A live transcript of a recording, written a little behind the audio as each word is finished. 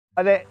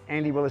Hi there,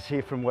 Andy Willis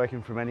here from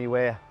Working From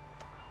Anywhere.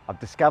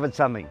 I've discovered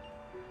something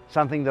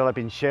that I've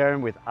been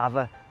sharing with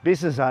other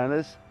business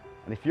owners,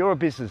 and if you're a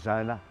business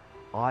owner,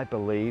 I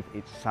believe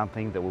it's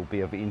something that will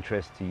be of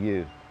interest to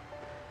you.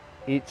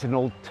 It's an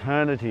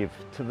alternative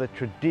to the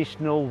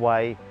traditional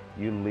way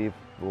you live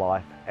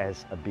life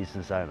as a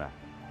business owner.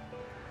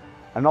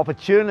 An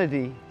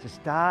opportunity to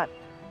start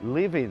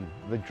living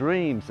the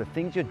dreams, the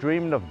things you're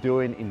dreaming of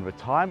doing in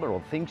retirement,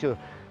 or things you're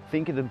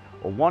thinking of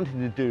or wanting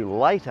to do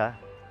later,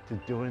 to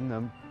doing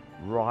them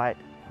right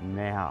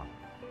now.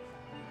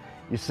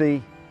 You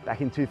see, back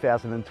in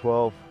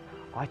 2012,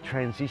 I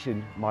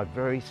transitioned my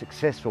very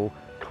successful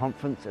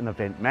conference and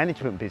event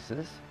management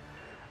business,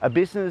 a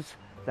business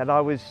that I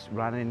was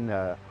running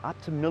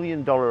up to $1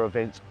 million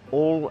events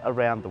all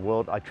around the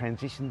world. I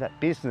transitioned that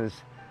business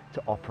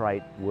to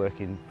operate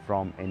working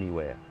from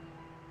anywhere.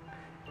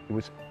 It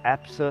was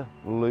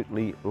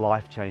absolutely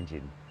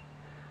life-changing.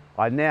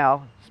 I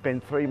now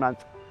spend 3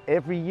 months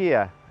every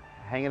year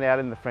hanging out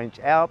in the French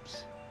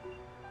Alps,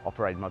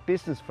 operating my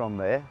business from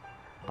there,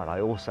 but I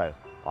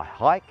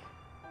hike,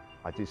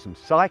 I do some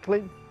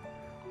cycling,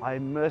 I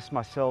immerse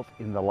myself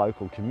in the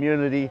local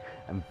community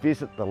and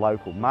visit the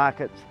local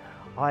markets.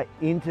 I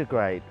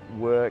integrate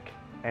work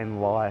and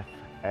life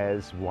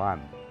as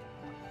one.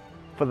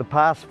 For the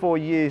past 4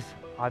 years,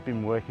 I've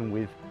been working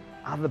with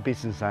other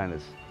business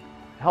owners,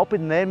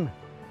 helping them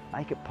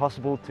make it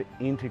possible to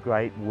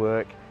integrate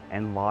work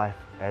and life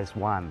as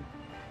one,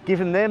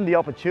 giving them the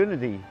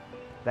opportunity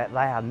that they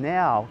are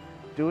now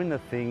doing the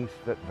things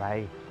that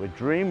they were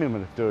dreaming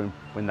of doing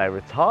when they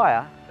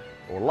retire,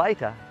 or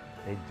later,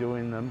 they're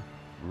doing them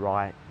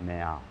right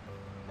now.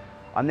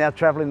 I'm now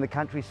traveling the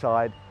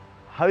countryside,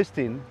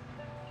 hosting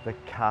the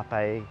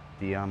Carpe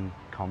Diem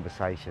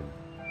conversation.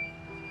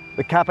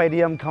 The Carpe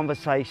Diem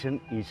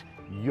conversation is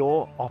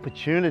your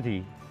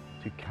opportunity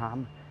to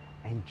come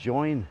and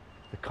join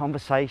the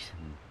conversation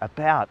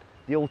about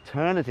the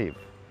alternative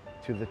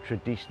to the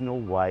traditional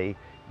way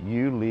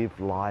you live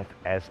life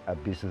as a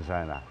business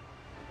owner.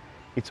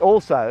 It's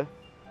also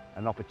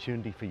an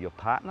opportunity for your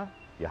partner,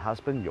 your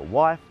husband, your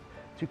wife,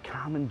 to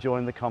come and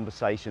join the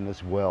conversation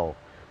as well.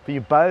 For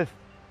you both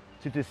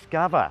to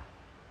discover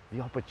the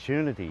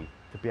opportunity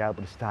to be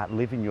able to start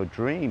living your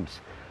dreams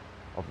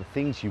of the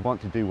things you want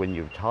to do when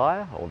you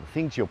retire, or the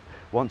things you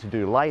want to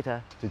do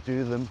later, to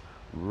do them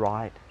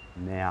right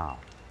now.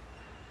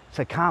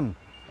 So come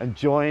and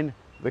join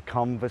the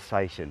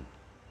conversation.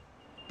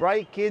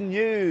 Breaking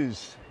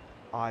news!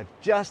 I've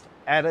just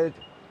added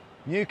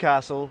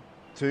Newcastle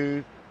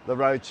to the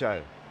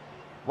roadshow.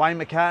 Wayne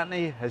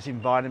Macartney has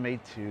invited me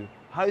to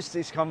host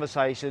this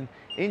conversation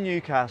in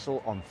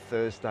Newcastle on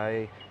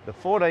Thursday, the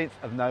 14th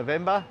of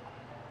November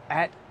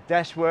at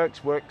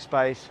Dashworks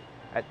Workspace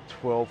at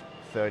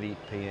 12:30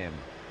 p.m.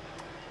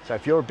 So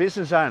if you're a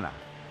business owner,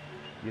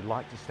 you'd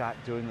like to start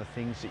doing the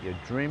things that you're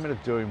dreaming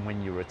of doing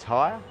when you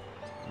retire,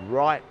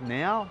 right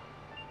now,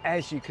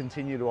 as you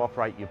continue to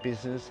operate your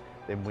business,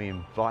 then we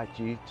invite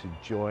you to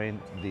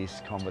join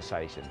this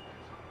conversation.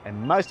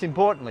 And most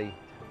importantly,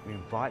 we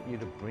invite you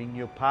to bring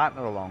your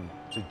partner along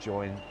to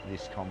join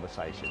this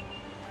conversation.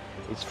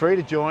 It's free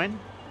to join.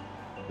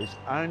 There's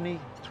only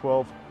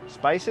 12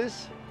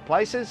 places.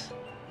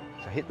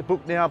 So hit the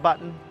book now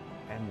button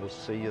and we'll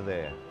see you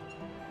there.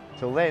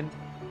 Till then,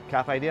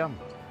 Carpe Diem.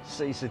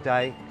 Seize the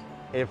day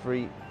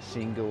every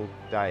single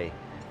day.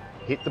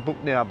 Hit the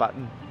book now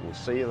button. We'll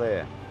see you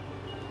there.